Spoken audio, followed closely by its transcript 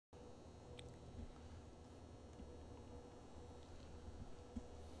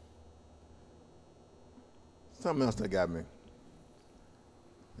Something else that got me.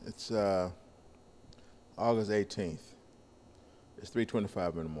 It's August 18th. It's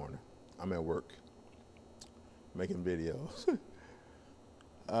 3:25 in the morning. I'm at work making videos.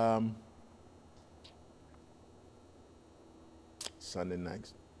 um, Sunday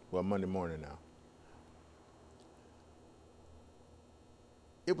night, well, Monday morning now.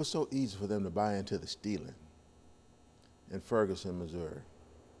 It was so easy for them to buy into the stealing in Ferguson, Missouri.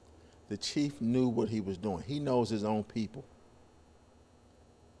 The chief knew what he was doing. He knows his own people.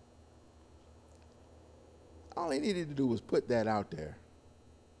 All he needed to do was put that out there.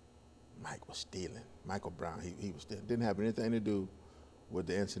 Mike was stealing. Michael Brown, he was stealing. Didn't have anything to do with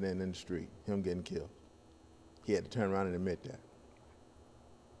the incident in the street, him getting killed. He had to turn around and admit that.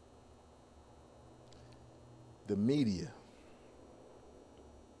 The media.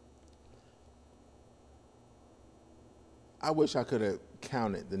 I wish I could have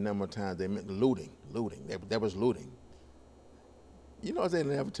counted the number of times they meant looting. There was looting. You know, they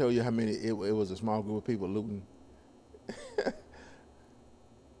never tell you how many, it was a small group of people looting.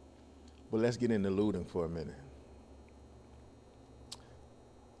 But let's get into looting for a minute.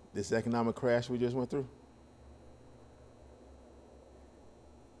 This economic crash we just went through,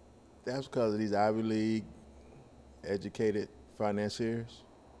 that's because of these Ivy League educated financiers,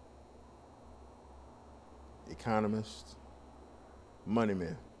 economists, money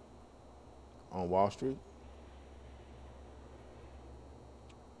men on Wall Street.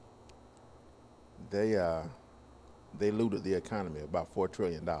 They looted the economy about $4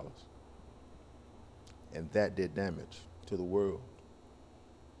 trillion. And that did damage to the world.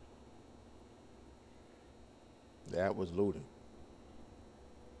 That was looting.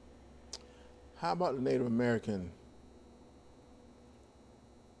 How about the Native American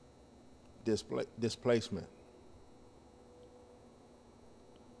displacement?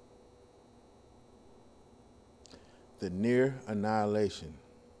 The near annihilation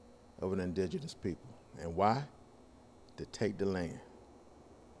of an indigenous people. And why? To take the land.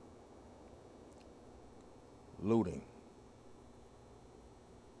 Looting.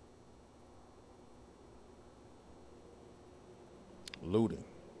 Looting.